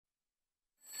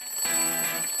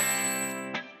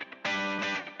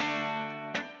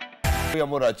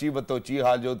Amorachi, Batochi,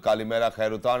 Haljot, Kalimera,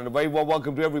 Khairutan, and a very warm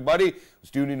welcome to everybody who's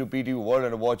tuning in to PTV World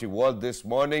and watching World this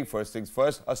morning. First things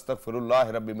first,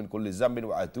 Astaghfirullah, Rabbi min kulli zambin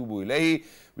wa atubu ilayhi.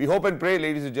 We hope and pray,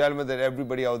 ladies and gentlemen, that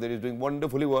everybody out there is doing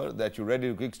wonderfully well, that you're ready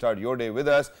to kickstart your day with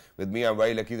us. With me, I'm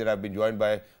very lucky that I've been joined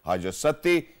by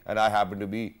Hazratumer, and I happen to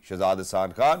be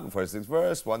Shahzad Khan. First things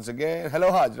first, once again,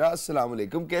 hello Hajra, assalamu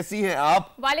alaikum. Kaisi hain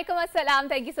aap? Walaikum assalam.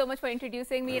 Thank you so much for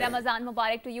introducing me. Ramazan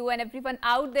Mubarak to you and everyone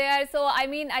out there. So, I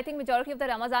think majority of the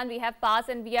Ramazan we have passed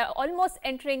and we are almost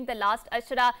entering the last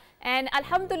Ashra. And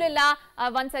Alhamdulillah,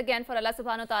 once again for Allah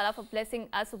subhanahu wa ta'ala for blessing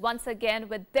us once again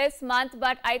with this month.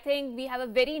 But I think we have a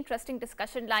very interesting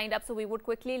discussion lined up. So we would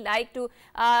quickly like to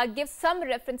give some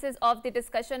references of the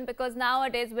discussion, because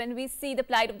nowadays when we see the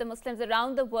plight of the Muslims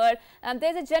around the world,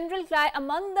 there's a general cry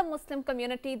among the Muslim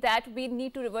community that we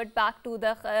need to revert back to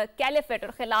the caliphate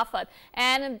or khilafat.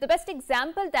 And the best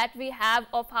example that we have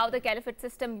of how the caliphate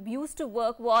system used to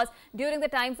work was during the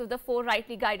times of the four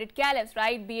rightly guided caliphs,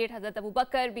 right? Be it Hazrat Abu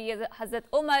Bakr, be it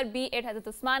Hazratumer, be it Hazrat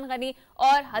Usman Ghani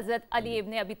or Hazrat Ali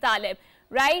ibn Abi Talib.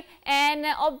 Right, and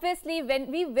obviously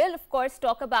when we will of course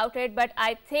talk about it, but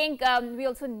I think we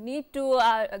also need to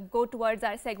go towards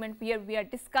our segment where we are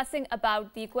discussing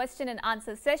about the question and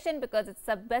answer session, because it's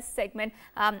the best segment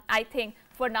I think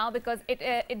for now, because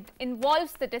it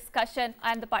involves the discussion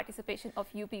and the participation of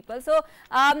you people. So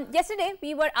yesterday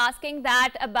we were asking that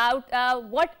about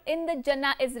what in the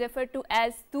Jannah is referred to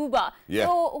as Tuba. Yeah.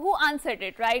 So who answered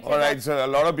it, right? Alright, so a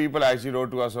lot of people actually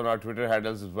wrote to us on our Twitter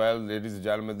handles as well. Ladies and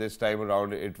gentlemen, this time around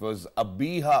it was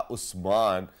Abiha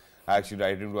Usman actually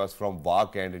writing to us from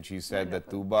Wakand, and she said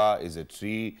that Tuba is a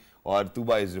tree, or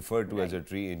Tuba is referred to as a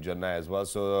tree in Jannah as well.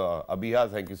 So Abiha,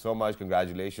 thank you so much,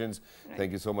 congratulations.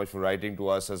 Thank you so much for writing to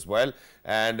us as well.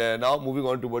 And now moving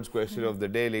on towards question of the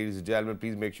day, ladies and gentlemen,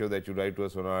 please make sure that you write to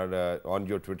us on our on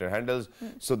your Twitter handles.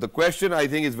 So the question I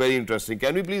think is very interesting.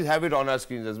 Can we please have it on our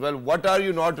screens as well? What are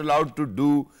you not allowed to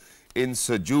do in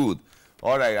sujood?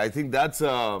 All right, I think that's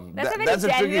a that's a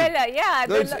tricky. Yeah,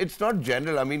 no, it's not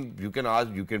general. I mean, you can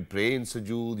ask, you can pray in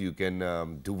sujood, you can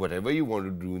do whatever you want to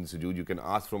do in sujood. You can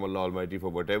ask from Allah Almighty for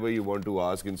whatever you want to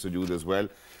ask in sujood as well.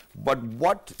 But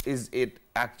what is it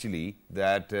actually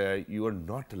that you are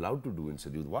not allowed to do in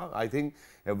sujood? Wow, I think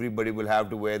everybody will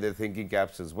have to wear their thinking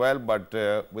caps as well. But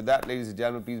with that, ladies and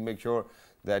gentlemen, please make sure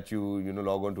that you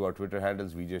log on to our Twitter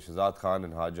handles, VJ Shahzad Khan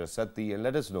and Hazratumer, and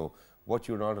let us know what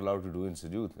you're not allowed to do in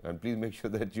sujood, and please make sure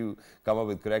that you come up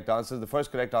with correct answers. The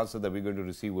first correct answer that we're going to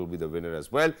receive will be the winner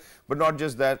as well. But not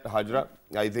just that, Hajra,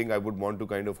 I think I would want to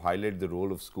kind of highlight the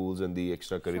role of schools and the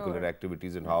extracurricular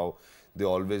activities, and how they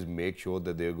always make sure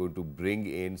that they're going to bring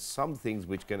in some things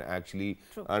which can actually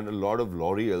earn a lot of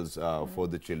laurels for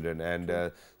the children.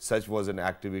 And such was an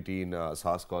activity in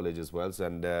SAS College as well.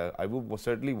 And I would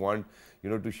certainly want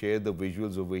to share the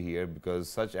visuals over here, because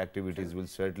such activities will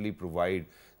certainly provide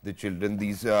the children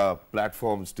these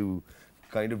platforms to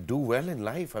kind of do well in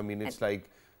life. I mean, it's like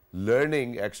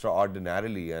learning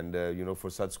extraordinarily, and for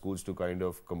such schools to kind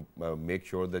of make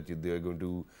sure that they are going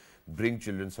to bring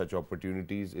children such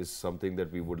opportunities is something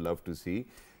that we would love to see.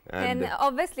 And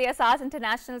obviously, SAS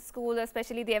International School,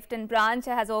 especially the Efton branch,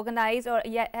 has organized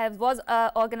was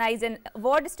organized an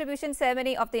award distribution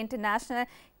ceremony of the International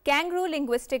Kangaroo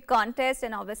Linguistic Contest,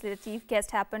 and obviously the chief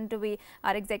guest happened to be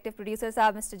our executive producer,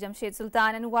 Mr. Jamshed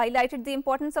Sultan, and who highlighted the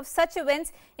importance of such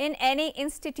events in any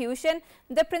institution.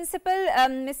 The principal,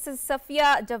 Mrs.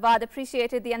 Safia Jawad,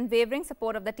 appreciated the unwavering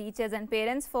support of the teachers and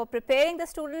parents for preparing the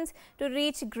students to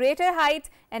reach greater heights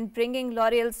and bringing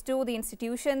laurels to the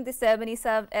institution. The ceremony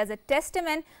served as a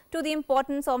testament to the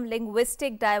importance of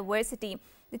linguistic diversity.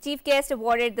 The chief guest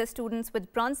awarded the students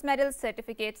with bronze medals,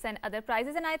 certificates and other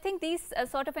prizes. And I think these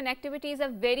sort of activities are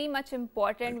very much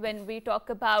important when we talk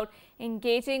about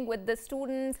engaging with the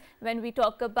students, when we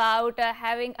talk about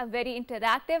having a very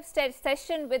interactive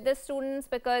session with the students,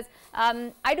 because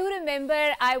I do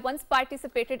remember I once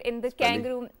participated in the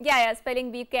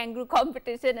spelling bee kangaroo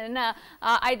competition, and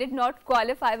I did not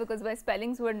qualify because my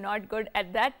spellings were not good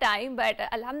at that time. But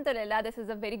Alhamdulillah, this is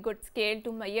a very good scale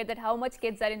to measure that how much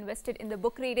kids are invested in the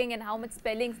book reading and how much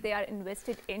spellings they are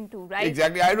invested into, right?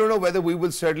 Exactly. I don't know whether we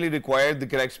will certainly require the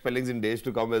correct spellings in days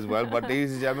to come as well. But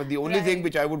ladies and gentlemen, the only thing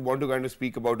which I would want to kind of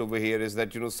speak about over here is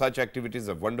that, such activities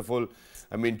are wonderful.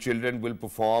 I mean, children will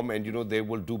perform and, they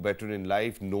will do better in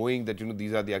life knowing that,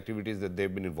 these are the activities that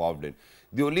they've been involved in.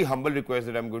 The only humble request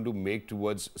that I'm going to make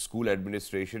towards school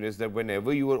administration is that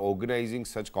whenever you are organizing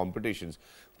such competitions,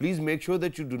 please make sure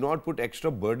that you do not put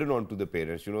extra burden onto the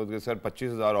parents. You know, sir,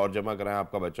 25,000 और जमा कराएं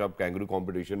आपका बच्चा अब kangaroo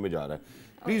competition में जा रहा है.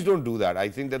 Please don't do that. I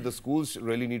think that the schools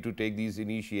really need to take these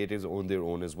initiatives on their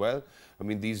own as well. I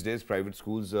mean, these days private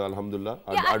schools, alhamdulillah,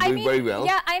 are doing very well.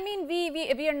 Yeah, I mean,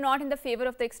 we are not in the favor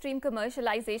of the extreme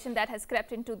commercialization that has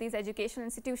crept into these educational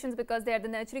institutions, because they are the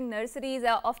nurturing nurseries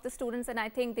of the students, and I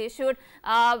think they should,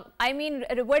 I mean,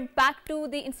 revert back to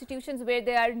the institutions where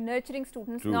they are nurturing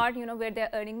students, not, you know, where they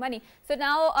are earning money. So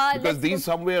now, because these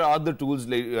somewhere are the tools,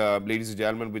 ladies and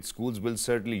gentlemen, which schools will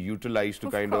certainly utilize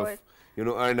to kind of, you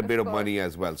know, earn a bit of money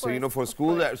as well. So, you know, for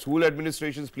school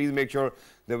administrations, please make sure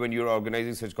that when you're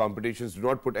organizing such competitions, do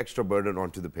not put extra burden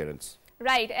onto the parents.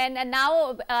 Right, and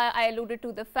now I alluded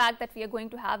to the fact that we are going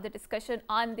to have the discussion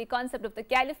on the concept of the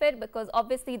caliphate, because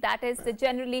obviously that is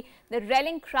generally the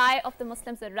rallying cry of the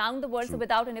Muslims around the world. So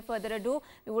without any further ado,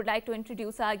 we would like to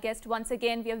introduce our guest once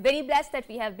again. We are very blessed that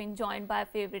we have been joined by a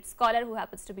favorite scholar who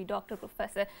happens to be Dr.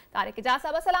 Professor Tariq Ijaz.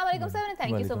 Assalamu alaikum, sir, and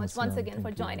thank you so much once again for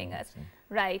joining us.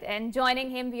 Right, and joining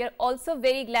him, we are also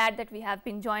very glad that we have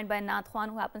been joined by Naat Khan,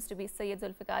 who happens to be Sayyid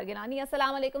Zulfikar Gilani.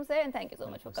 Assalamu alaikum, sir, and thank you so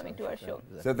much for coming to our show.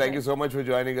 Sir, thank you so much for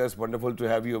joining us. Wonderful to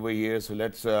have you over here. So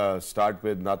let's start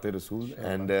with Naat Rasool,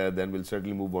 and then we'll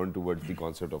certainly move on towards the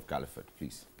concept of caliphate.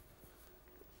 Please.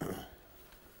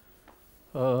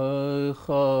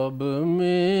 ख्वाब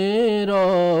में रोज़ाए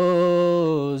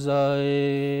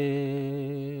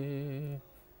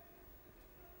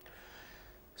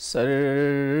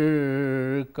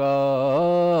सरकार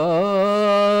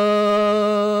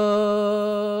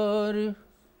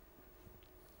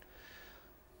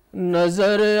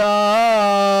नजर आया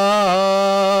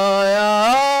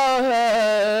है,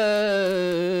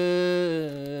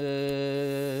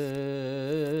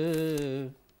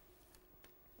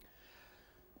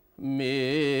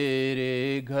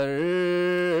 मेरे घर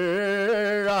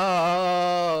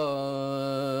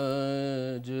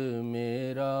आज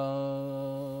मेरा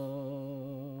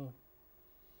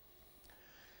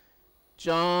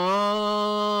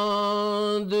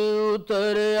चांद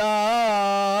उतर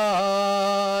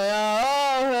आया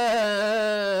है,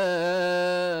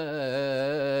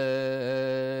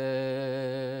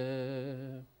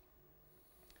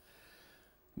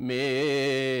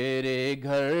 मेरे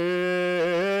घर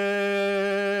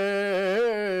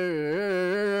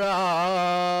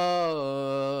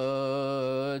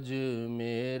आज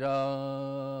मेरा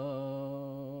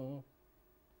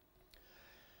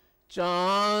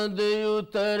चांद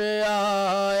उतर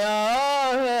आया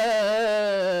है,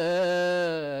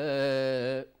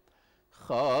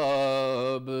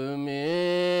 ख्वाब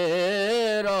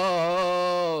में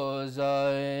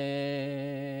रोज़ाए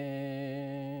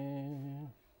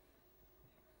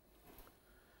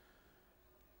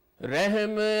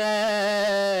रहम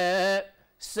है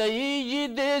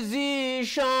सईद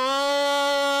ज़ीशान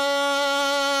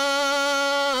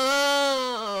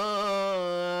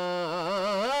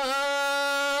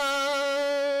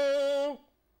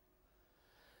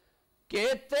के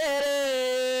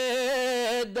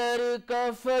तेरे दर का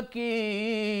फकीर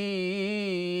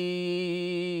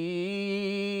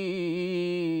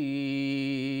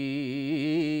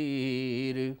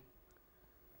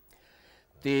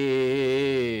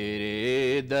तेरे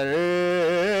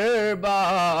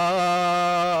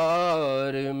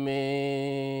दरबार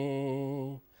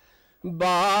में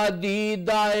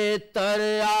बादीदाए तर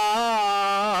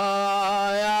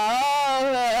आया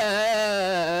है,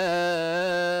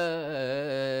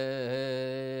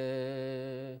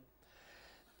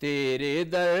 तेरे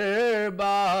दरबार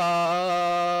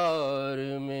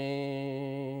में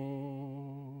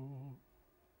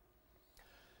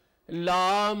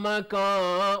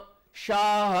लामकां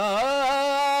शाह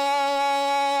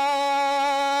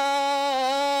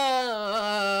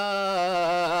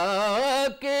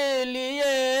के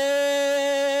लिए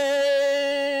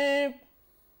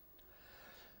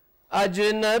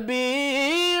अजनबी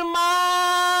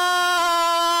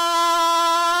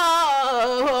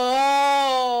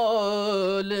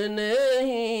माहौल नहीं,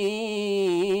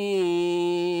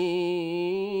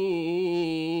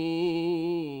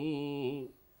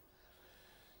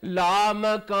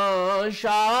 लामकां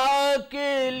शाह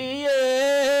के लिए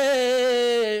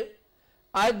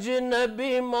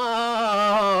अजनबी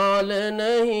माल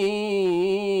नहीं,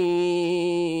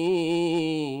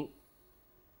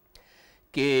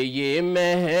 कि ये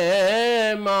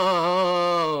मेहमान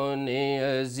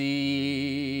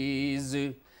अजीज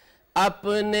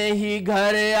अपने ही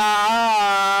घर आया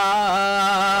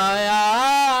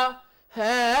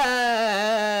है,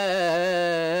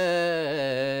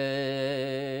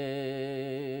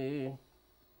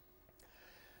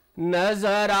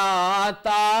 नजर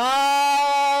आता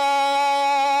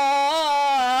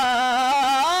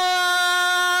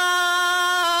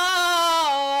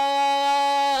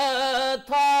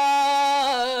था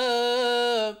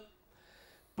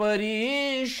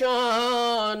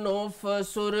परेशान व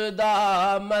फसुरदा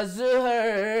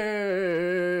मजहर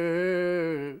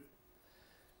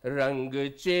रंग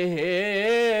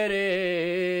चेहरे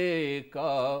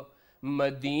का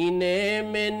मदीने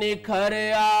में निखर आया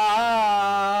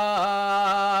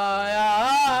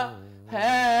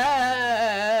है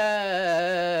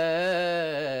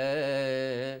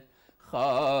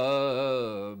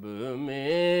ख्वाब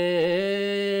में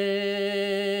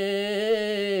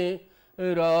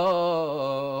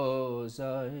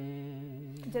रोज़ाए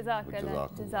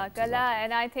Jazakallah.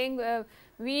 And I think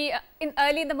we in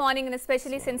early in the morning, and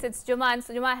especially since it's Jummah, and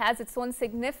so Jummah has its own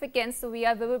significance, so we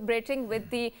are vibrating with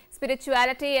the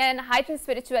spirituality and heightened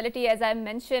spirituality, as I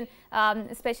mentioned,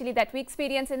 especially that we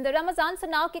experience in the Ramadan. So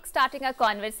now kick-starting our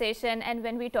conversation, and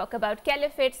when we talk about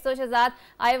caliphate, so Shahzad,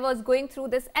 I was going through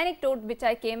this anecdote which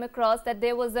I came across, that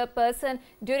there was a person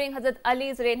during Hazrat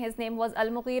Ali's reign, his name was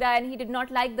Al-Mughira, and he did not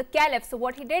like the caliph. So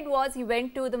what he did was he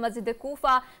went to the Masjid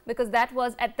al-Kufa, because that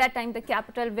was at that time the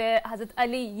capital where Hazrat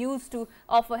Ali used to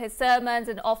offer his sermons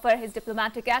and offer his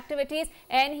diplomatic activities,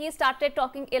 and he started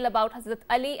talking ill about Hazrat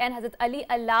Ali, and Hazrat Ali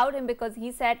allowed him because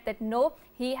he said that no,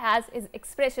 he has his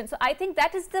expression. So I think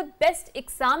that is the best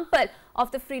example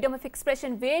of the freedom of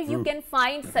expression, where you can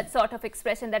find such sort of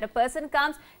expression, that a person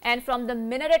comes and from the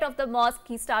minaret of the mosque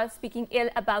he starts speaking ill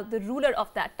about the ruler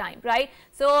of that time, right?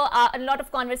 So a lot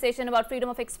of conversation about freedom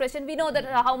of expression. We know that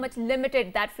how much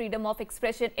limited that freedom of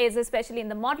expression is, especially in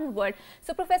the modern world.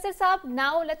 So Professor Saab,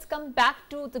 now let's come back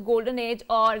to the golden age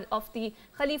or of the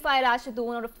Khalifa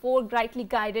Rashidun, or the four rightly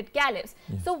guided caliphs.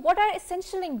 Yes. So what are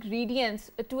essential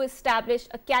ingredients to establish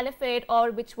a caliphate,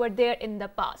 or which were there in the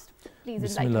past?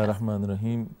 Please enlighten us.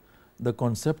 Bismillahirrahmanirrahim. The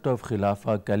concept of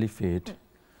Khilafah, caliphate,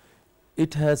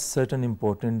 it has certain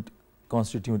important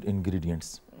constituent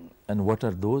ingredients. And what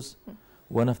are those?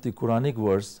 One of the Quranic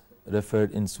verse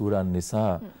referred in Surah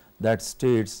Nisa that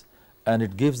states, and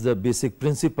it gives the basic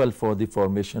principle for the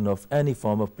formation of any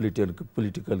form of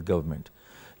political government.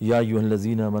 Ya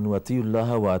ayyuhallazina amanu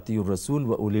atiyullaha wa atiyur rasul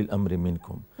wa ulil amri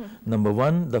minkum. Number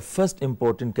one, the first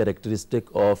important characteristic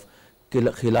of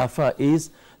Khilafah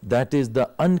is that is the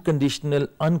unconditional,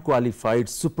 unqualified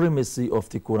supremacy of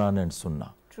the Quran and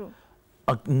Sunnah. True.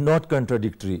 Not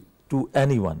contradictory to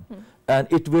anyone. And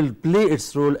it will play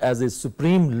its role as a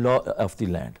supreme law of the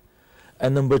land.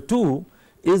 And number two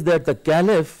is that the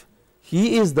caliph,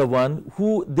 he is the one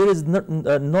who, there is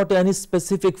not any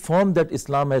specific form that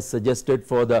Islam has suggested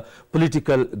for the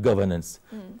political governance.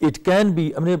 It can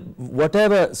be, I mean,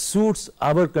 whatever suits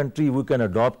our country, we can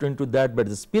adopt into that, but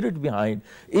the spirit behind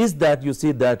is that, you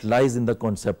see, that lies in the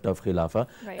concept of Khilafah.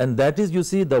 Right. And that is, you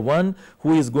see, the one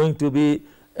who is going to be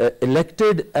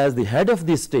elected as the head of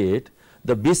the state.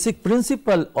 The basic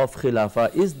principle of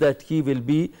Khilafah is that he will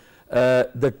be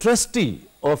the trustee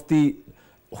of the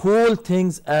whole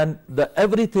things, and the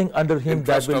everything under him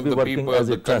that will be working people, as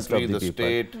a trust of the people.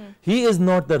 State. He is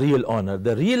not the real honor.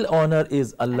 The real honor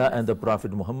is Allah and the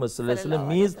Prophet Muhammad sallallahu alaihi wasallam.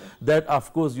 Means that,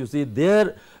 of course, you see,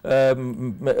 their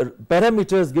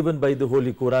parameters given by the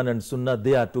Holy Quran and Sunnah,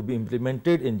 they are to be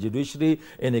implemented in judiciary,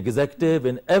 in executive,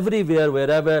 in everywhere,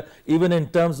 wherever, even in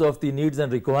terms of the needs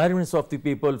and requirements of the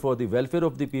people, for the welfare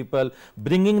of the people,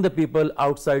 bringing the people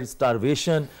outside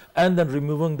starvation, and then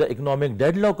removing the economic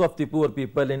deadlock of the poor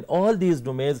people. In all these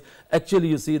domains, actually,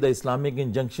 you see, the Islamic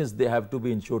injunctions, they have to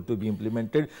be ensured to be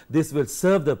implemented. This will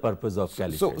serve the purpose of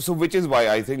caliphate. So which is why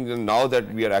I think now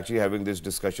that we are actually having this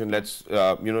discussion, let's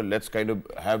let's kind of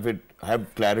have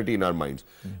clarity in our minds.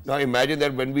 Yes. Now imagine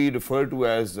that when we refer to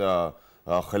as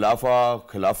Khilafah,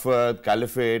 Khilafat,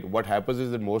 Caliphate, what happens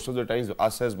is that most of the times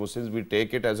us as Muslims, we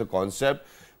take it as a concept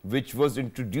which was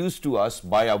introduced to us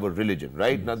by our religion,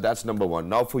 right? Yes. Now that's number one.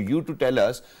 Now for you to tell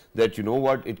us that, you know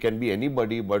what, it can be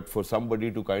anybody, but for somebody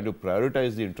to kind of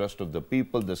prioritize the interest of the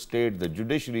people, the state, the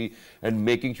judiciary, and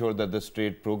making sure that the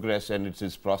state progress and it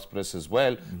is prosperous as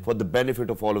well, for the benefit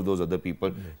of all of those other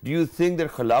people. Do you think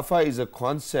that Khilafah is a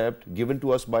concept given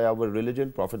to us by our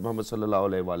religion, Prophet Muhammad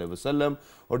sallallahu alaihi wasallam,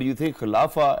 or do you think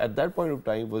Khilafah at that point of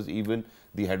time was even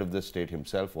the head of the state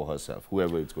himself or herself,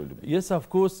 whoever it's going to be? Yes, of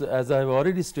course, as I've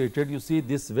already stated, you see,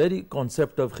 this very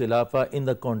concept of Khilafah in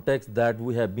the context that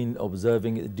we have been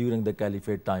observing during the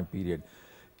Caliphate time period,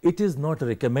 it is not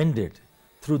recommended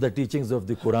through the teachings of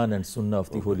the Quran and Sunnah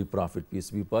of the Holy Prophet, peace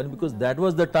be upon him, because that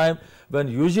was the time when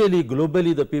usually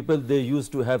globally the people, they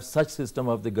used to have such system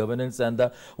of the governance, and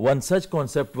the one such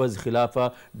concept was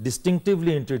Khilafah,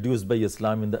 distinctively introduced by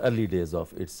Islam in the early days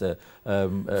of its So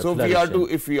flourishing.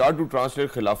 if we are to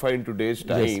translate Khilafah in today's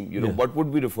time, Yes, you know, what would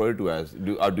we refer to as?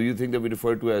 Do you think that we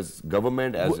refer to as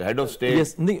government, as head of state?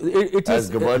 Yes, it as is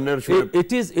governor,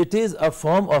 it is a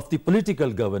form of the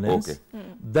political governance. Okay.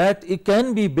 That it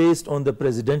can be based on the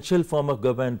presidential form of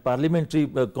government, parliamentary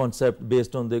concept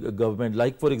based on the government.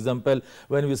 Like for example,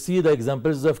 when we see the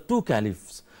examples of two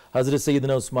caliphs, Hazrat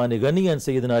Sayyidina Usman Ghani and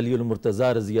Sayyidina Ali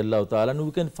al-Murtaza raziyallahu ta'ala, and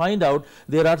we can find out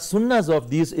there are sunnahs of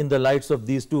these in the lights of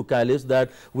these two caliphs,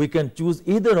 that we can choose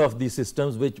either of these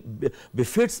systems which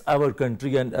befits our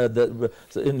country and the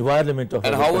environment of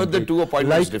And our how country. are the two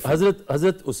appointments like different?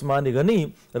 Hazrat Usman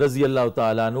Ghani raziyallahu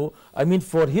ta'ala anhu, I mean,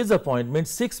 for his appointment,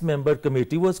 6-member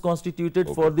committee was constituted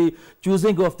for the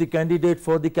choosing of the candidate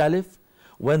for the caliph.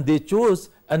 When they chose,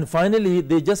 and finally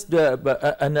they just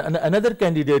another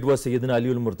candidate was Sayyidina Ali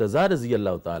al-Murtaza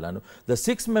raziyallahu ta'ala anhu. The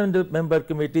 6-member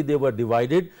committee, they were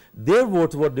divided. Their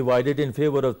votes were divided in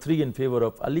favor of 3 in favor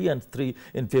of Ali and 3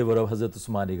 in favor of Hazrat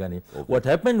Usman Ghani. What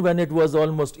happened when it was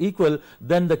almost equal,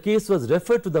 then the case was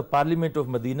referred to the Parliament of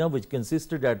Medina, which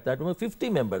consisted at that time of 50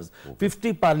 members,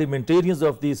 50 parliamentarians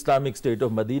of the Islamic State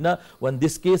of Medina. When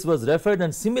this case was referred,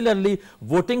 and similarly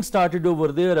voting started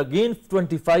over there, again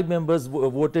 25 members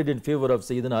voted in favor of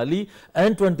Sayyidina Ali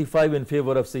and 25 in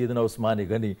favor of Sayyidina Usman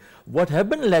Ghani. What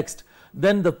happened next?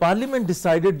 Then the parliament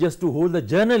decided just to hold a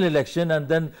general election, and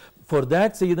then for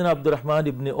that Sayyidina Abdurrahman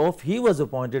ibn Auf, he was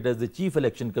appointed as the chief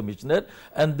election commissioner,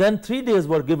 and then 3 days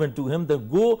were given to him to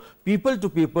go people,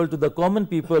 to the common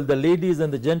people, the ladies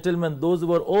and the gentlemen, those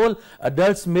were all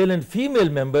adults, male and female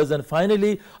members, and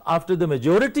finally after the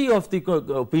majority of the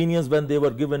opinions when they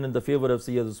were given in the favor of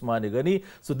Sayyid Usman Ghani,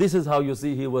 so this is how you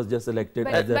see he was just elected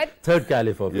as the third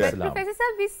caliph of Islam. Professor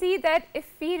Sahab, we see that if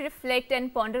we reflect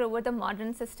and ponder over the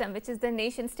modern system, which is the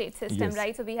nation state system,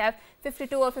 right? So we have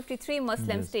 52 or 53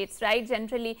 Muslim states, right,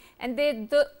 generally, and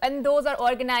those are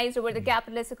organized over the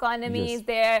capitalist economies.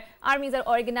 Their armies are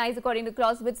organized according to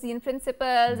Clausewitzian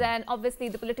principles, and obviously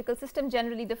the political system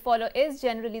generally they follow is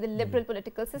generally the liberal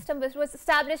political system, which was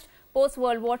established post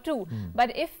World War II.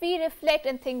 But if we reflect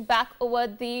and think back over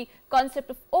the concept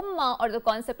of Ummah or the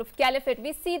concept of Caliphate,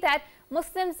 we see that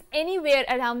Muslims anywhere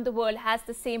around the world has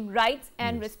the same rights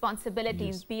and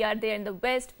responsibilities. We are there in the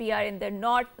West, we are in the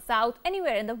North, South,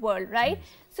 anywhere in the world, right?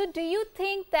 So do you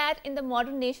think that in the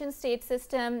modern nation state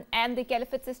system and the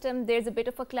Caliphate system, there's a bit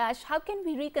of a clash? How can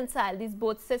we reconcile these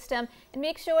both systems and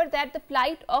make sure that the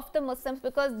plight of the Muslims,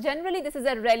 because generally this is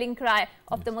a rallying cry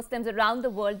of the Muslims around the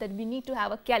world, that we need to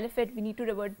have a Caliphate, we need to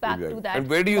revert back to that. And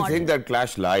where do you think that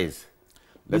clash lies?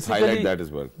 Let's highlight that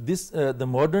as well. This, the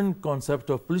modern concept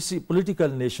of political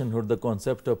nationhood, the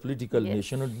concept of political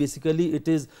nationhood, basically it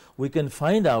is, we can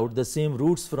find out the same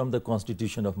roots from the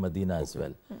Constitution of Medina as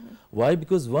well. Why?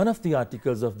 Because one of the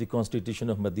articles of the Constitution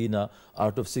of Medina,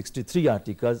 out of 63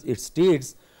 articles, it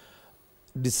states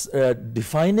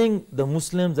defining the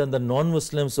Muslims and the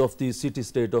non-Muslims of the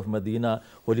city-state of Medina.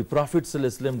 Holy Prophet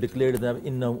ﷺ declared them,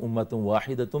 "Inna ummatun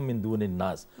wahidatum min dunin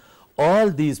nas."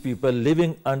 All these people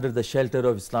living under the shelter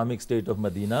of Islamic State of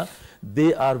Medina,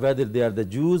 they are, whether they are the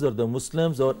Jews or the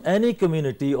Muslims or any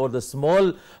community or the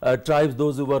small tribes,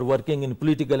 those who are working in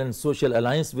political and social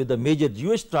alliance with the major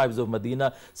Jewish tribes of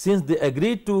Medina, since they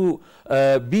agreed to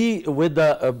be with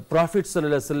the Prophet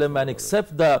ﷺ and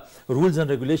accept the rules and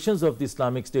regulations of the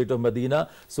Islamic State of Medina,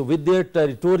 so with their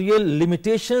territorial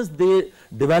limitations, they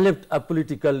developed a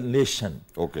political nation.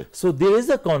 So there is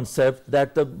a concept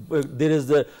that there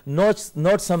is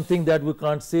not something that we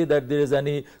can't say that there is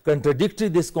any contradictory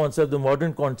this concept, the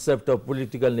modern concept of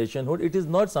political nationhood. It is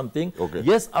not something.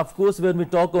 Yes, of course, when we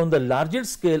talk on the larger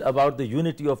scale about the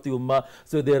unity of the Ummah,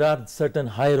 so there are certain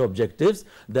higher objectives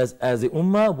that as a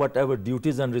Ummah, whatever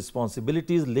duties and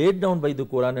responsibilities laid down by the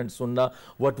Quran and Sunnah,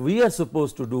 what we are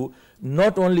supposed to do,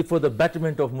 not only for the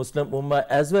betterment of Muslim Ummah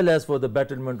as well as for the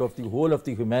betterment of the whole of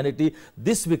the humanity,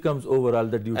 this becomes overall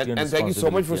the duty and thank you so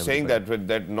much for saying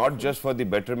that not just for the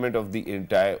betterment of the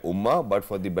entire Ummah, but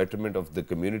for the betterment of the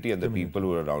community and the people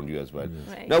who are around you as well.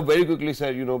 Now, very quickly,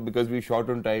 sir, you know, because we're short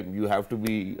on time, you have to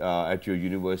be at your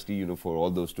university, you know, for all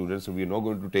those students, so we're not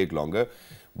going to take longer.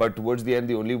 But towards the end,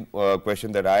 the only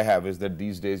question that I have is that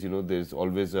these days, you know, there's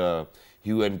always a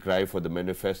hue and cry for the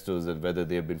manifestos and whether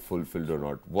they have been fulfilled or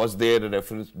not. Was there a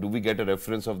reference? Do we get a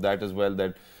reference of that as well?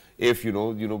 That if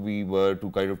we were to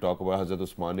kind of talk about Hazrat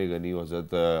Usman Ghani or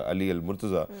Hazrat Ali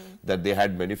al-Murtaza, that they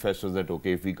had manifestos that,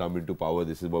 okay, if we come into power,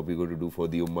 this is what we're going to do for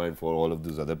the Ummah and for all of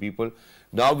those other people.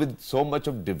 Now, with so much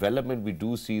of development, we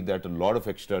do see that a lot of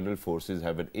external forces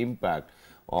have an impact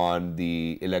on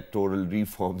the electoral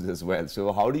reforms as well.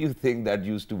 So how do you think that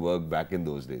used to work back in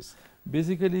those days?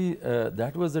 Basically,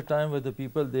 that was the time where the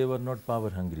people, they were not power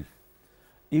hungry.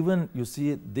 Even you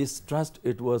see this trust,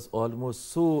 it was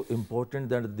almost so important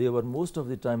that they were, most of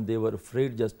the time they were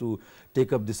afraid just to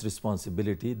take up this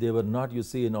responsibility. They were not, you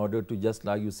see, in order to just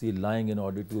like you see lying in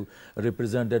order to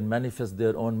represent and manifest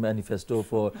their own manifesto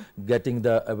for getting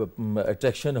the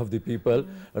attraction of the people.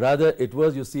 Rather it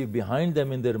was, you see, behind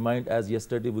them in their mind, as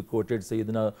yesterday we quoted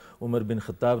Sayyidina Umar bin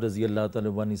Khattab Raziyallahu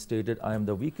Ta'ala when he stated, I am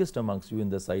the weakest amongst you in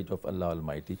the sight of Allah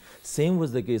Almighty. Same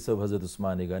was the case of Hazrat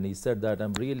Usman Ghani. He said that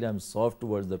I'm soft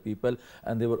towards the people,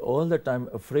 and they were all the time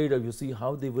afraid of, you see,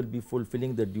 how they will be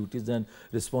fulfilling their duties and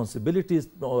responsibilities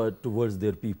towards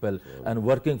their people and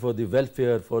working for the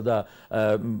welfare, for the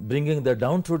bringing the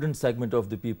downtrodden segment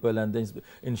of the people and then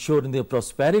ensuring their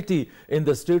prosperity in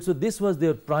the state. So this was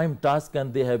their prime task,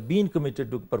 and they have been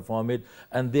committed to perform it,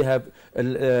 and they have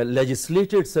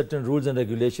legislated certain rules and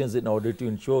regulations in order to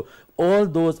ensure all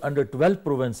those under 12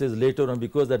 provinces later on,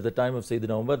 because at the time of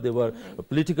Sayyidina Umar there were a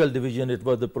political division, it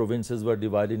was the provinces were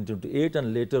divided into 8,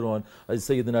 and later on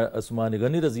Sayyidina Usman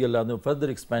Ghani Raziyallahu Anhu, further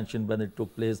expansion when it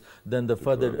took place, then the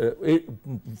further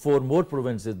 4 more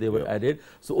provinces they were added.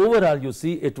 So overall you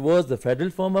see it was the federal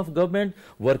form of government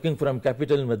working from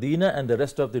capital Medina, and the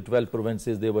rest of the 12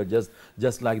 provinces, they were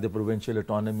just like the provincial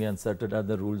autonomy and certain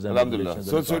other rules and regulations.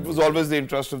 So it was always the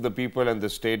interest of the people and the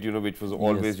state, which was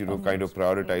always, kind of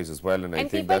prioritized as well. And I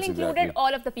think people that's included exactly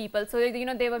all of the people. So,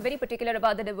 they were very particular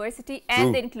about the diversity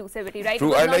and the inclusivity, right? True.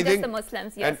 It was And not I just think, the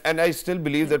Muslims, yes. And I still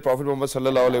believe that Prophet Muhammad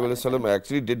Sallallahu Alaihi Wasallam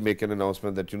actually did make an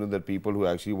announcement that, that people who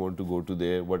actually want to go to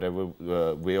their whatever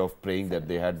way of praying that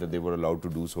they had, that they were allowed to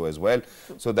do so as well.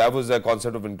 So that was a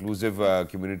concept of inclusive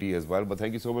community as well. But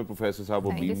thank you so much, Professor Saab,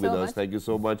 for being with us. Thank you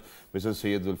so much, Mr.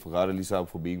 Sayyid Zulfiqar Ali Saab,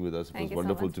 for being with us. It was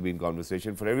wonderful to be in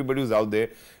conversation. For everybody who's out there,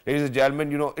 ladies and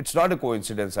gentlemen, it's not a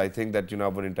coincidence. I think that,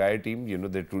 our entire team,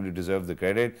 they truly deserve the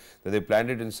credit that they planned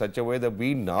it in such a way that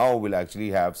we now will actually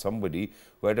have somebody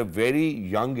who at a very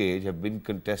young age have been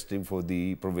contesting for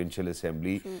the provincial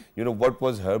assembly. What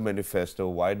was her manifesto?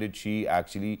 Why did she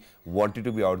actually wanted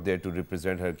to be out there to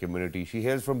represent her community? She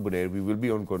hails from Bunair. We will be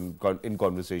in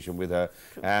conversation with her.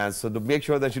 And so to make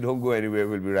sure that you don't go anywhere,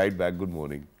 we'll be right back. Good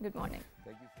morning. Good morning.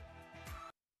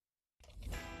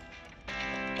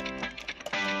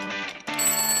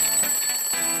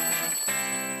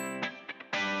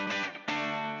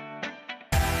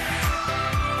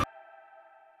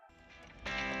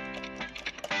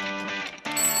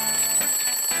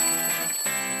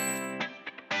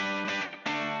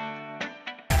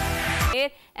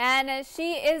 And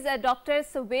she is Dr.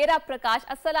 Subera Prakash.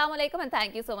 Assalamu alaikum, and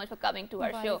thank you so much for coming to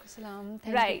our show.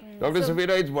 Right. Dr.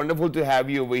 Subera, it's wonderful to have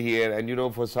you over here.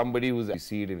 And for somebody who's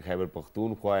seed in Khyber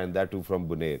Pakhtunkhwa, and that too from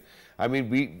Bunair. I mean,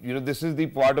 this is the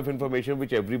part of information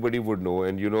which everybody would know.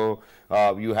 And you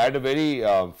had a very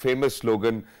famous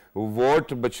slogan, vote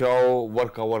bachao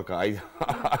worka worka.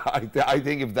 I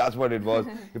think if that's what it was,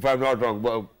 if I'm not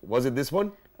wrong, was it this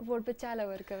one? Vote bachalo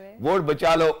work away. Vote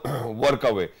bachalo work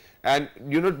away. And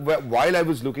while I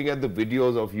was looking at the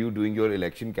videos of you doing your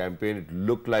election campaign, it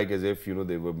looked like as if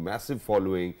they were massive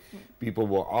following, people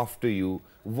were after you.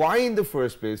 Why in the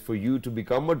first place for you to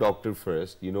become a doctor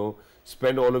first,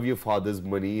 spend all of your father's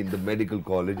money in the medical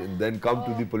college and then come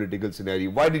to the political scenario?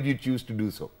 Why did you choose to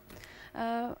do so?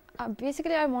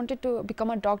 Basically, I wanted to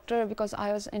become a doctor because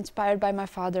I was inspired by my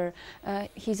father.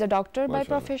 He's a doctor by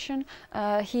profession.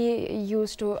 He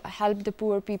used to help the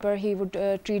poor people. He would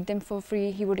treat them for free.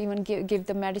 He would even give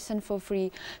the medicine for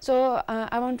free. So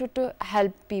I wanted to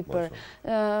help people.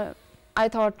 I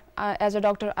thought as a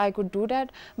doctor I could do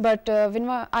that, but when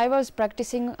I was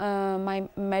practicing my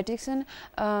medicine,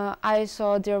 I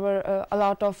saw there were a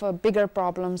lot of bigger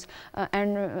problems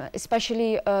and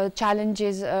especially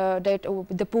challenges that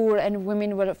the poor and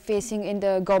women were facing in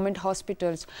the government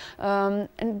hospitals.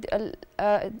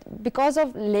 Because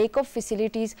of lack of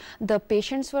facilities, the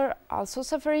patients were also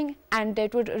suffering, and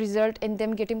that would result in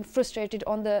them getting frustrated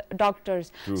on the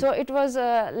doctors. So it was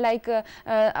like a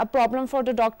problem for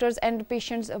the doctors and the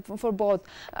patients for both.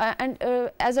 And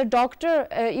as a doctor,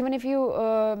 even if you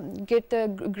get the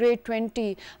grade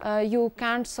 20, you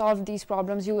can't solve these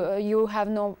problems. You have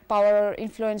no power or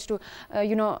influence to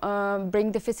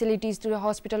bring the facilities to the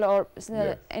hospital or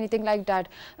anything like that.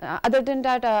 Other than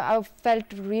that, I felt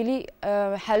really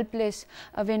helpless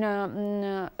when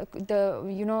the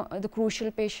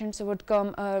crucial patients would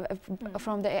come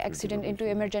from the accident into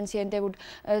emergency, and they would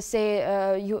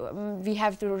say we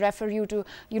have to refer you to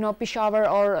Peshawar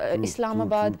or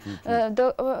Islamabad.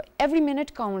 Every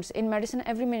minute counts in medicine.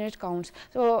 Every minute counts.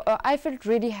 So I felt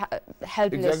really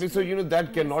helpless. Exactly. So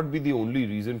that cannot be the only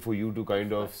reason for you to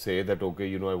kind of say that,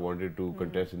 okay, I wanted to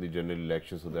contest in the general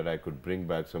election so that I could bring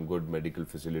back some good medical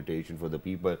facilitation for the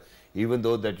people, even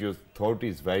though that your thought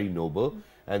is very noble,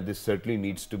 and this certainly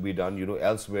needs to be done,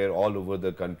 elsewhere all over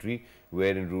the country,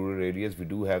 where in rural areas we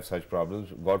do have such problems.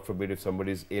 God forbid if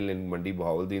somebody is ill in Mandi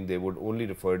Bahawaldeen, they would only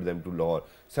refer them to Lahore.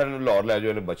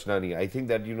 I think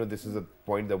that this is a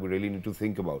point that we really need to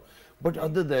think about. But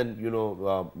other than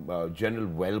general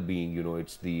well-being,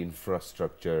 it's the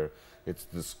infrastructure, it's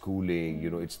the schooling,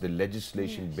 it's the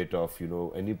legislation bit of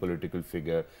any political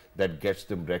figure that gets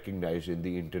them recognized in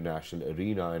the international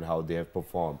arena and how they have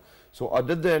performed. So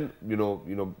other than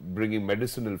bringing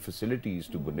medicinal facilities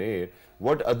to Bonaire,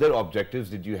 what other objectives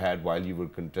did you had while you were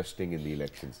contesting in the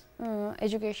elections?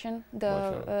 Education.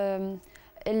 The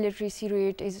illiteracy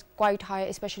rate is quite high,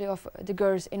 especially of the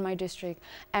girls in my district.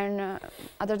 And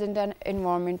other than that,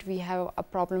 environment, we have a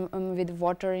problem with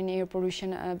water and air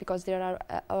pollution because there are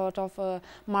a lot of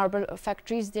marble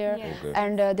factories there,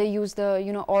 and they use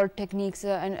the old techniques,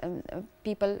 and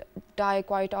people die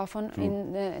quite often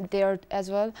in there as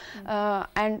well.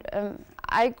 And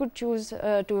I could choose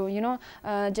to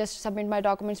just submit my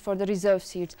documents for the reserve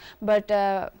seats, but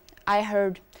I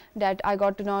heard that I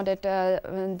got to know that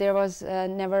there was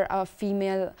never a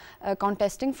female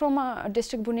contesting from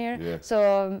district Bonaire.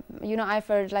 So I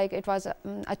felt like it was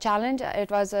a challenge.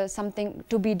 It was something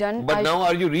to be done. But now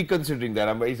are you reconsidering that?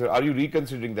 Are you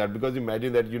reconsidering that? Because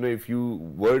imagine that if you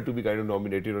were to be kind of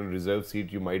nominated on a reserve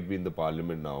seat, you might be in the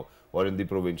parliament now or in the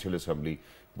provincial assembly.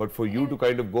 But for you to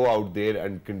kind of go out there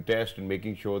and contest and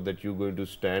making sure that you're going to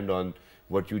stand on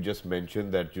what you just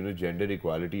mentioned, that gender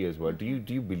equality as well. Do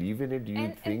you believe in it? Do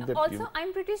you think that? Also,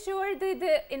 I'm pretty sure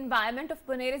the environment of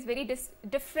Bonaire is very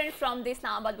different from the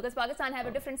Islamabad, because Pakistan have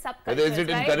a different subculture. Is it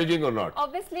encouraging or not?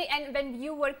 Obviously, and when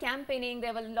you were campaigning,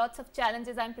 there were lots of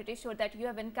challenges. I'm pretty sure that you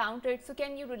have encountered. So,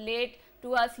 can you relate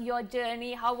to us your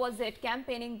journey? How was it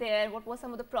campaigning there? What were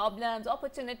some of the problems,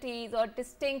 opportunities, or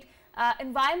distinct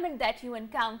environment that you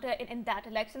encounter in that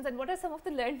elections, and what are some of the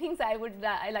learnings I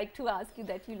like to ask you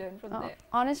that you learned from there?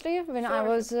 Honestly, when I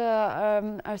was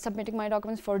submitting my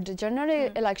documents for the general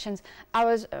elections, I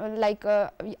was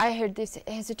I had this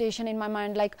hesitation in my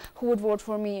mind, like, who would vote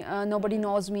for me? Nobody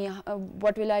knows me.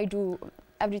 What will I do?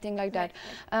 Everything like that.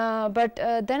 But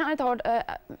then I thought,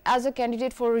 as a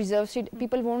candidate for reserve seat,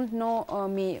 people won't know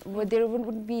me. There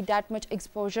wouldn't be that much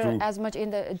exposure as much in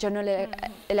the general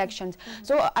elections.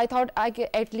 So I thought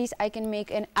at least I can make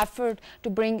an effort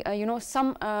to bring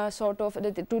some sort of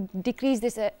to decrease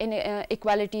this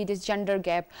inequality, this gender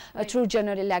gap through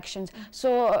general elections.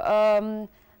 So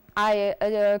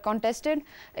I contested.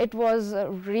 It was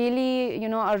really,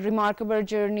 a remarkable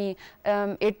journey.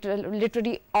 It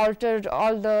literally altered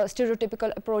all the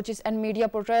stereotypical approaches and media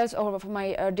portrayals of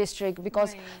my district,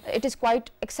 because it is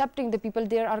quite accepting. The people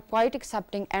there are quite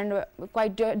accepting and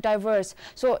quite diverse.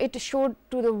 So it showed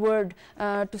to the world,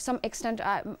 to some extent,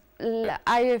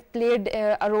 I played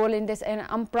a role in this, and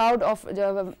I'm proud of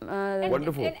the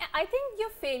wonderful. And I think your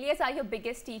failures are your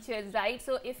biggest teachers, right?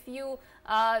 So if you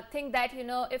think that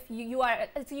if you are,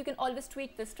 so you can always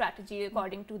tweak the strategy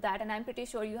according to that, and I'm pretty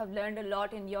sure you have learned a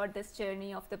lot in this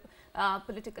journey of the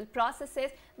political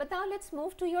processes. But now let's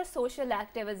move to your social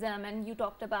activism, and you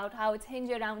talked about how it's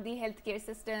hinged around the healthcare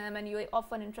system, and you're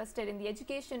often interested in the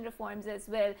education reforms as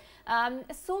well.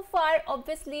 So far,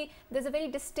 obviously, there's a very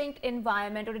distinct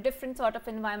environment, or a different sort of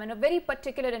environment, a very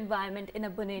particular environment in a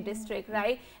Bonaire district,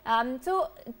 right? So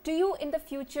do you in the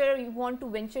future you want to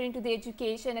venture into the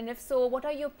education, and if so, what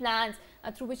are your plans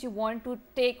through which you want to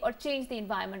take or change the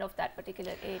environment of that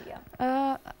particular area?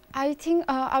 I think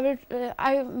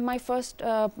my first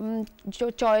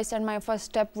choice and my first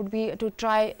step would be to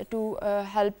try to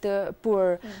help the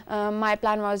poor. My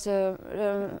plan was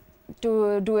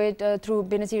to do it through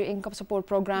Benazir income support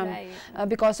program, Right.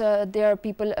 because there are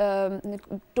people,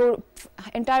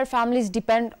 entire families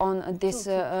depend on this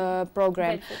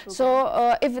program.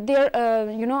 So if their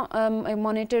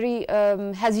monetary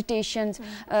hesitations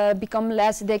become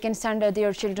less, they can send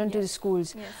their children to the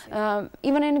schools.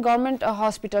 Even in government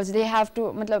hospitals, they have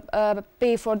to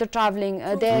pay for the traveling.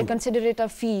 They consider it a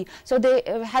fee, so they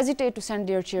hesitate to send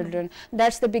their children.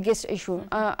 That's the biggest issue.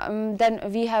 Then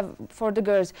we have, for the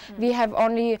girls, we have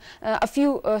only a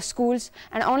few schools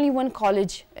and only one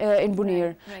college in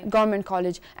Bunair, government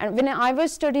college. And when I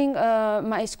was studying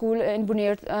my school in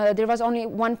Bunair, there was only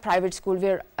one private school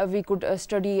where we could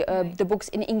study the books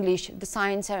in English, the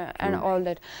science and all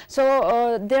that.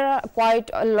 So there are quite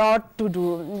a lot to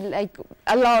do, like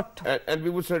a lot. And we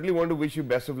would certainly want to wish you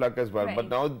best of luck as well. But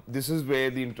now this is where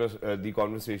the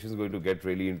conversation is going to get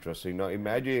really interesting. Now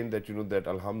imagine that, you know, that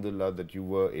alhamdulillah that you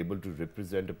were able to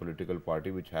represent a political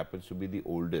party which happens to be the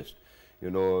oldest. You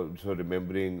know, so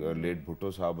remembering late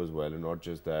Bhutto Sahab as well, and not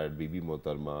just that, Bibi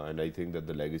Mohtarma, and I think that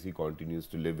the legacy continues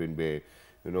to live in where,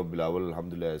 you know, Bilawal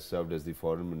alhamdulillah has served as the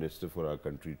foreign minister for our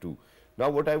country too. Now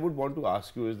what I would want to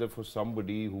ask you is that for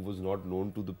somebody who was not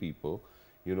known to the people,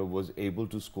 you know, was able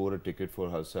to score a ticket for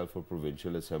herself for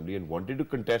provincial assembly and wanted to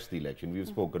contest the election, we've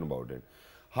spoken about it.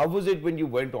 How was it when you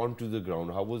went onto the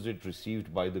ground? How was it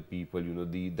received by the people? You know,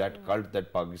 that cult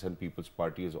that Pakistan People's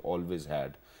Party has always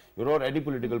had. You know, or any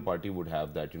political party would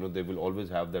have that. You know, they will always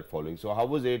have that following. So how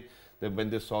was it that when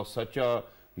they saw such a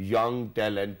young,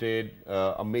 talented,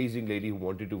 amazing lady who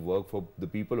wanted to work for the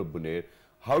people of Bunair,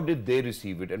 how did they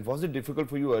receive it? And was it difficult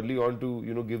for you early on to,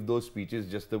 you know, give those speeches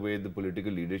just the way the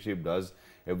political leadership does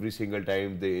every single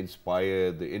time they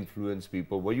inspire, they influence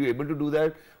people? Were you able to do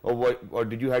that? Or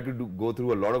did you have to go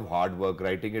through a lot of hard work,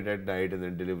 writing it at night and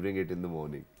then delivering it in the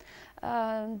morning?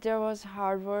 There was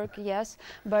hard work, yes.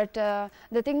 But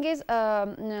the thing is,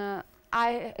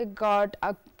 I got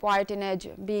quite an edge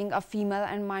being a female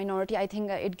and minority. I think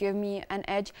it gave me an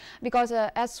edge because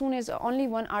as soon as only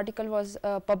one article was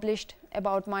published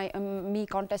about me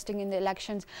contesting in the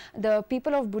elections, the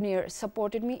people of Bunair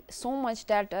supported me so much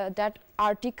that that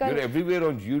article. You're everywhere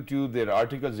on YouTube. There are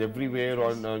articles everywhere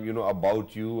on you know,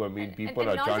 about you. I mean, people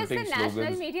are chanting slogans. Not just the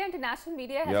national media, international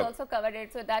media has also covered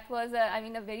it. So that was, I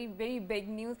mean, a very, very big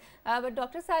news. But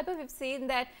Dr. Sahiba, we've seen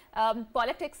that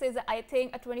politics is, I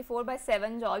think, a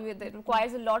 24/7 job. It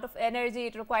requires a lot of energy,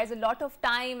 it requires a lot of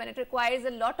time, and it requires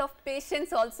a lot of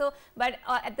patience also. But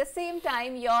at the same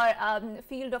time, your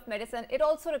field of medicine, it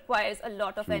also requires a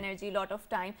lot of energy, a lot of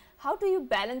time. How do you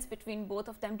balance between both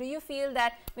of them? Do you feel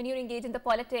that when you engage in the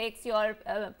politics, your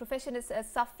profession is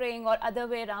suffering, or other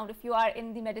way around, if you are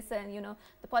in the medicine, you know,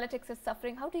 the politics is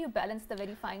suffering? How do you balance the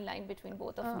very fine line between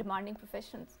both of demanding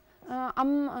professions?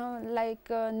 I'm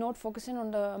not focusing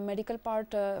on the medical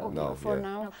part for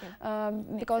now,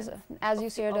 because as you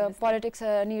said, politics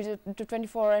needs a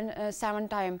 24/7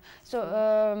 time. So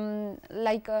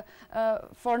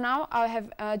for now I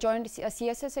have joined a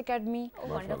CSS Academy. Oh,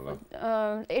 wonderful.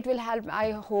 It will help,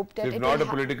 I hope that so if not a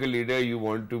political leader, you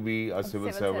want to be a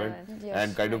civil servant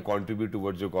and kind of contribute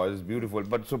towards your cause. Is beautiful.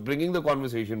 But so bringing the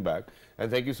conversation back,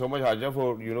 and thank you so much, Haja,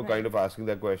 for, you know, kind of asking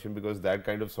that question, because that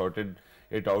kind of sorted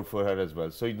it out for her as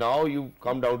well. So now you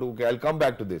come down to, okay, I'll come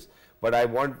back to this, but I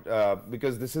want,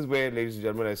 because this is where, ladies and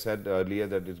gentlemen, I said earlier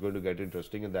that it's going to get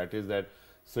interesting, and that is that,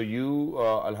 so you,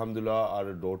 alhamdulillah, are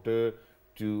a daughter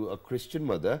to a Christian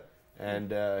mother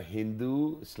and a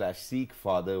Hindu/Sikh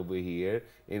father over here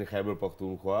in Khyber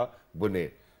Pakhtunkhwa,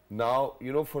 Bunair. Now,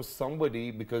 you know, for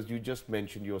somebody, because you just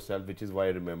mentioned yourself, which is why I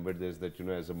remembered this, that, you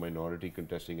know, as a minority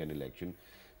contesting an election,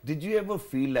 did you ever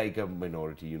feel like a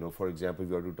minority? You know, for example,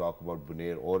 if you are to talk about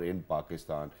Bunair or in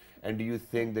Pakistan, and do you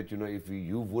think that, you know, if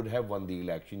you would have won the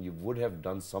election, you would have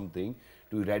done something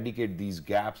to eradicate these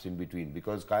gaps in between?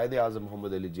 Because Quaid-e-Azam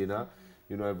Muhammad Ali Jinnah,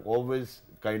 you know, I've always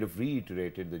kind of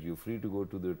reiterated that you're free to go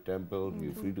to the temple,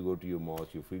 you're free to go to your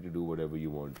mosque, you're free to do whatever you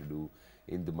want to do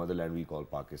in the motherland we call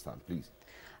Pakistan. Please.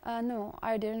 No,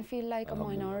 I didn't feel like a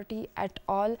minority at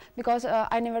all, because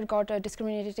I never got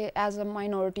discriminated as a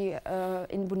minority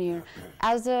in Bunair.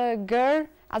 As a girl,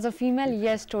 as a female,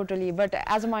 yes, totally, but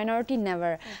as a minority,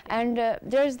 never. And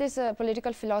there is this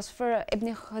political philosopher,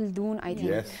 Ibn Khaldun, I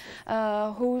think,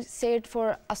 who said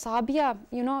for Asabiya,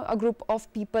 you know, a group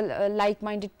of people,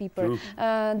 like-minded people,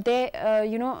 they,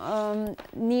 you know,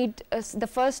 need, the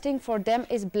first thing for them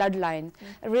is bloodline.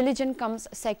 Religion comes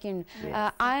second.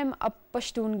 I am a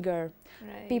Pashtun girl.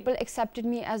 Right. People accepted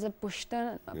me as a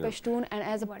Pashtun and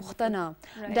as a Wonderful. Pukhtana.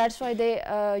 Right. That's why they,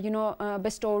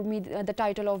 bestowed me the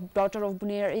title of daughter of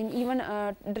Bunair, in even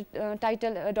the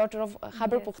title daughter of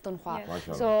Khyber Yes. Pakhtunkhwa. Yes.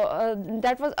 Mashallah. So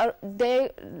that was, they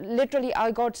literally,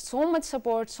 I got so much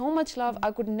support, so much love.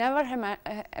 I could never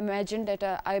imagine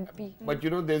that I'd be. But you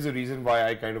know, there's a reason why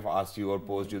I kind of asked you or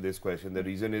posed you this question. The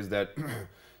reason is that,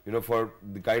 you know, for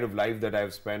the kind of life that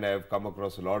I've spent, I've come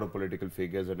across a lot of political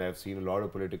figures and I've seen a lot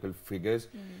of political figures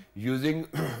using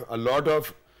a lot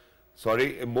of,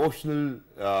 emotional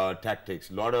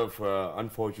tactics, a lot of,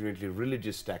 unfortunately,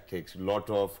 religious tactics, a lot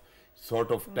of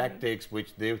sort of tactics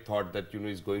which they thought that, you know,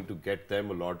 is going to get them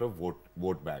a lot of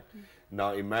vote back.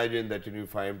 Now imagine that, you know,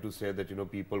 if I am to say that, you know,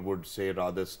 people would say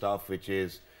rather stuff which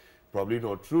is probably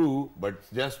not true, but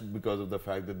just because of the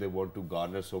fact that they want to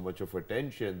garner so much of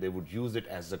attention, they would use it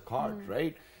as a card,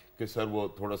 right? कि sir वो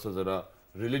थोड़ा सा जरा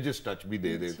religious touch भी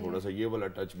दे दे, थोड़ा सा ये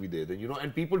वाला touch भी दे दे, you know,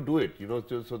 and people do it, you know,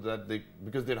 so that they,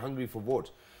 because they're hungry for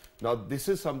votes. Now this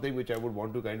is something which I would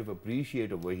want to kind of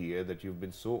appreciate over here, that you've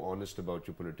been so honest about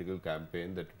your political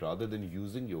campaign, that rather than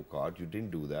using your card, you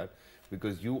didn't do that,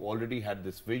 because you already had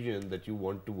this vision that you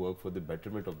want to work for the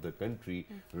betterment of the country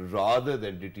rather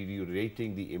than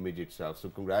deteriorating the image itself. So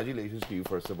congratulations to you,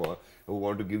 first of all. I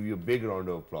want to give you a big round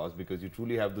of applause because you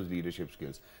truly have those leadership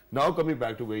skills. Now coming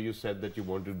back to where you said that you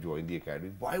want to join the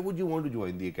academy, why would you want to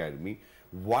join the academy?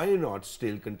 Why not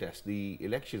still contest the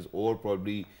elections, or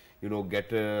probably, you know,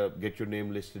 get your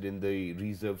name listed in the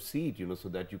reserved seat, you know, so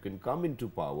that you can come into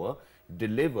power,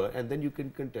 deliver, and then you can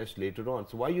contest later on.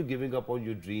 So why are you giving up on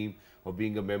your dream of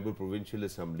being a member provincial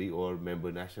assembly or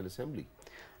member national assembly?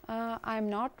 I'm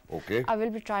not. Okay. I will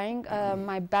be trying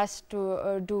my best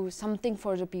to do something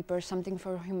for the people, something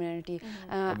for humanity.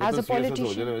 As a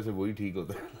politician. वैसे वही ठीक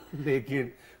होता है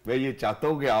लेकिन मैं ये चाहता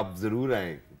हूँ कि आप जरूर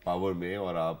आएं पावर में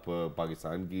और आप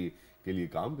पाकिस्तान के लिए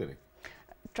काम करें.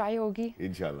 ट्राई होगी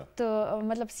इंशाल्लाह. तो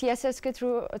मतलब CSS के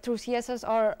through CSS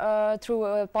or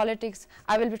through politics,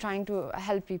 I will be trying to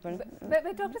help people. But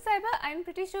Dr. Saiba, I'm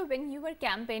pretty sure when you were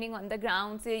campaigning on the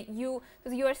ground, you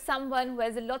are someone who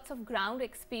has lots of ground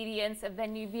experience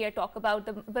when we are talk about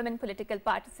the women political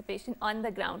participation on the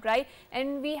ground, right?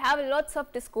 And we have lots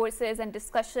of discourses and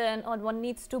discussion on what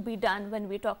needs to be done when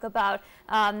we talk about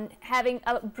having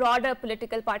a broader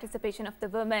political participation of the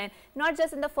women, not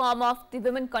just in the form of the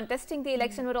women contesting the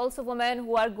election, but also women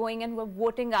who are going and were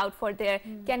voting out for their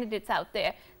candidates out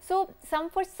there. So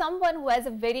for someone who has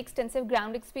a very extensive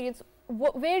ground experience,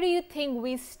 where do you think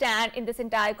we stand in this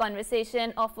entire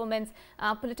conversation of women's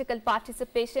political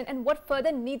participation, and what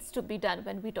further needs to be done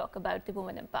when we talk about the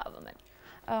women empowerment?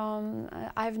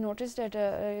 I've noticed that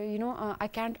I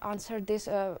can't answer this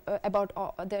about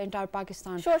the entire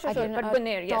Pakistan. Sure, I can but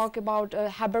Bunair, yes. talk about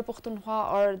Khyber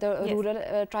Pakhtunkhwa or the Yes.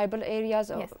 rural tribal areas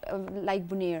Yes. like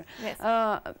Bunair. Yes.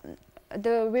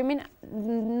 The women,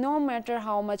 no matter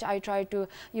how much I try to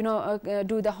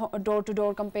do the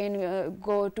door-to-door campaign,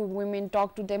 go to women,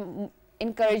 talk to them,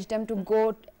 encourage them to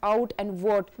go out and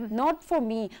vote, not for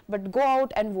me, but go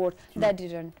out and vote. That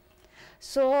didn't.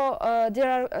 So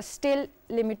there are still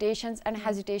limitations and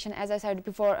hesitation. As I said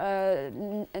before,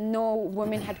 no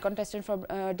women had contested from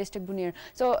district Bunair.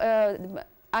 So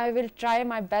I will try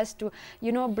my best to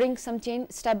bring some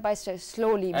change step by step,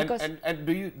 slowly. And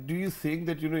do you think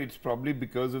that it's probably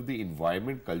because of the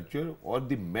environment, culture, or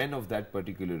the men of that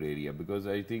particular area? Because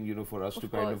I think for us to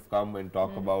kind of come and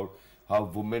talk about how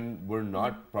women were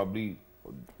not probably,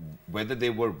 whether they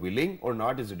were willing or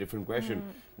not is a different question,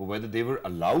 but whether they were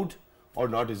allowed or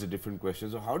not is a different question.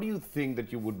 So how do you think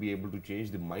that you would be able to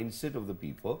change the mindset of the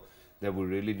people that we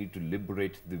really need to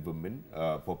liberate the women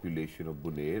population of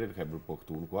Bunair and Khyber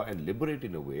Pakhtunkhwa, and liberate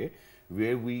in a way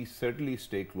where we certainly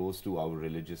stay close to our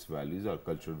religious values, our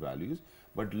cultural values,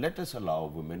 but let us allow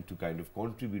women to kind of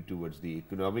contribute towards the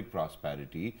economic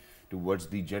prosperity, towards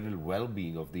the general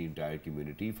well-being of the entire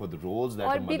community, for the roles that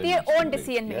or a be mother their needs to own play.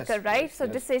 decision maker, Yes, right? yes, So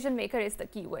yes. decision maker is the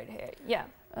key word here. Yeah.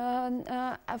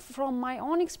 From my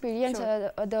own experience,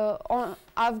 Sure.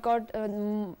 I've got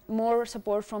more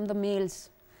support from the males.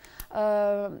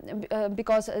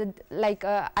 Because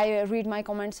I read my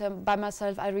comments by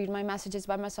myself, I read my messages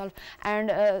by myself,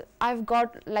 and I've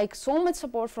got so much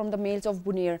support from the males of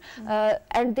Bunair,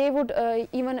 and they would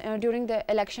even during the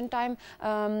election time,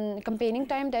 campaigning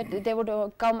time, that they would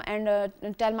come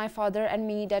and tell my father and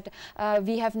me that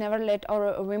we have never let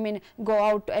our women go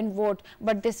out and vote,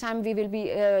 but this time we will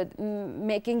be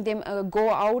making them go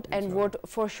out and vote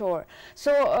for sure.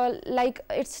 So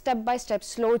it's step by step,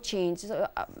 slow change.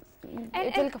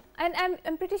 And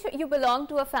I'm pretty sure you belong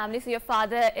to a family, so your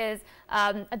father is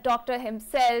a doctor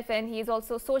himself, and he's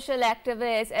also social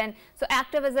activist, and so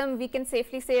activism, we can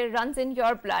safely say, runs in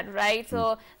your blood, right?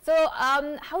 So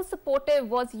how supportive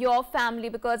was your family?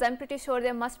 Because I'm pretty sure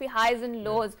there must be highs and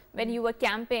lows when you were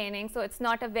campaigning, so it's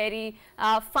not a very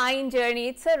fine journey,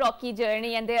 it's a rocky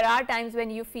journey, and there are times when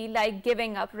you feel like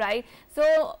giving up, right?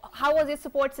 So how was your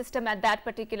support system at that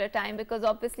particular time? Because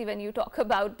obviously when you talk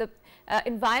about the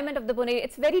environment of the Buneri,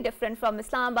 it's very different from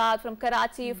Islamabad, from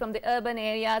Karachi, from the urban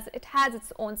areas. It has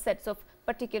its own sets of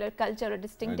particular culture or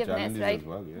distinctiveness, right? As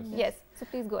well, yes. Yes. So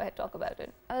please go ahead, talk about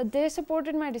it. They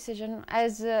supported my decision,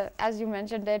 as you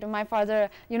mentioned that my father,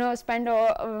 spent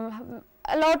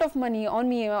a lot of money on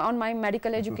me, on my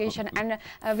medical education, and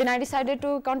when I decided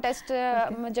to contest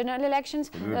general elections,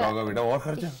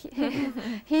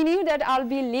 he knew that I'll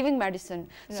be leaving medicine.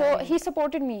 Right. So he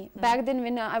supported me. Back then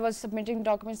when I was submitting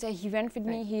documents, he went with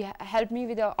me, he helped me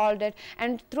with all that,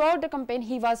 and throughout the campaign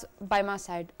he was by my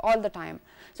side all the time.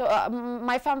 So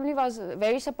my family was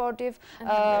very supportive.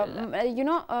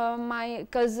 My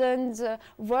cousins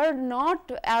were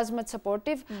not as much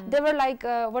supportive. They were like,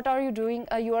 what are you doing?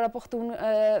 You are a Pakhtun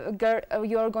girl,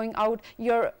 you are going out,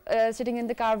 you're sitting in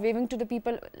the car waving to the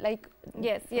people, like,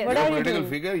 yes. What are you political doing?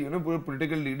 figure,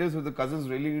 political leaders, so the cousins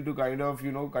really need to kind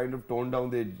of tone down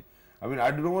their, I mean,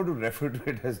 I don't want to refer to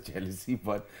it as jealousy,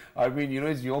 but I mean,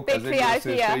 it's your cousin, your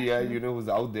sister, who's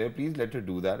out there. Please let her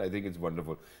do that. I think it's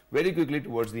wonderful. Very quickly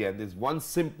towards the end, there's one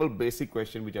simple basic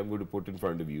question which I'm going to put in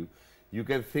front of you. You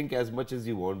can think as much as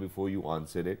you want before you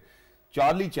answer it.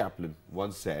 Charlie Chaplin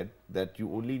once said that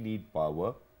you only need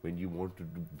power when you want to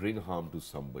bring harm to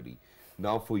somebody.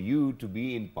 Now, for you to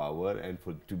be in power and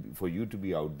for you to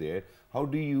be out there, how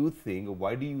do you think, or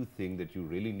why do you think that you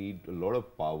really need a lot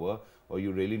of power, or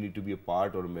you really need to be a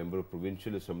part or a member of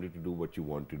provincial assembly to do what you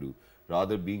want to do?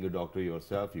 Rather, being a doctor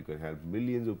yourself, you can help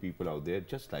millions of people out there,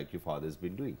 just like your father's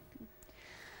been doing.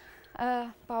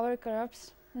 Power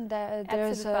corrupts.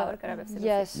 There's power corrupts.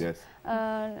 Yes.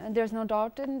 There's no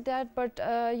doubt in that, but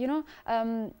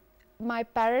my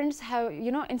parents have,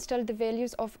 instilled the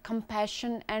values of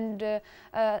compassion and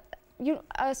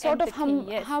sort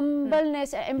empathy, of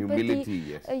humbleness, empathy.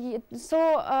 Humility, yes. So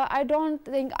I don't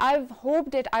think, I've hoped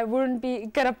that I wouldn't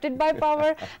be corrupted by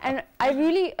power, and I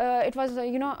really, it was,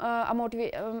 a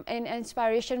motivation, an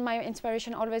inspiration. My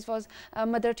inspiration always was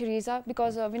Mother Teresa,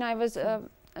 because when I was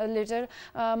later,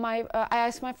 I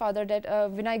asked my father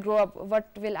that when I grow up, what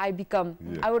will I become?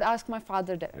 I would ask my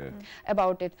father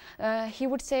about it. He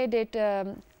would say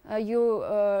that you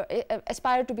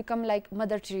aspire to become like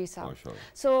Mother Teresa. Oh, sure.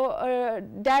 So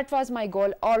that was my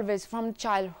goal always from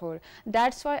childhood.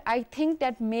 That's why I think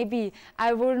that maybe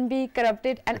I wouldn't be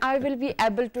corrupted and I will be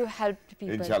able to help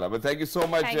people. Inshallah. But thank you so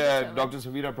much, so Dr.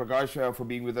 Sameera Prakash, for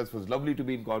being with us. It was lovely to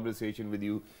be in conversation with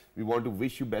you. We want to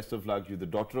wish you best of luck. You're the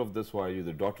daughter of the soil, you're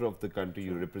the daughter of the country,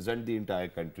 you represent the entire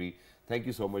country. Thank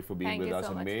you so much for being with us.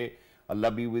 And may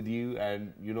Allah be with you,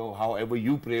 and however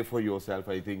you pray for yourself,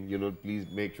 I think, please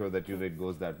make sure that it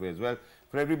goes that way as well.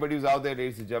 For everybody who's out there,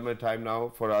 ladies and gentlemen, time now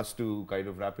for us to kind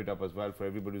of wrap it up as well. For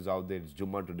everybody who's out there, it's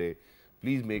Jummah today.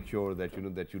 Please make sure that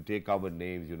that you take our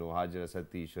names, Hajar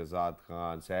Asati, Shahzad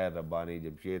Khan, Sayyid Rabbani,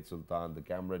 Jamshed Sultan, the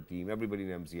camera team, everybody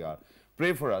in MCR.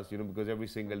 Pray for us, because every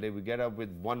single day we get up with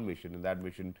one mission, and that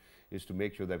mission is to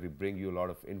make sure that we bring you a lot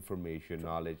of information,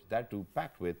 knowledge, that too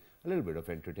packed with a little bit of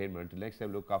entertainment. Until next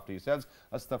time, look after yourselves.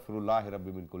 Astaghfirullah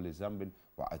Rabbi min kulli zambin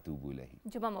wa atubu ilayhi.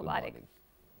 Jummah Mubarak.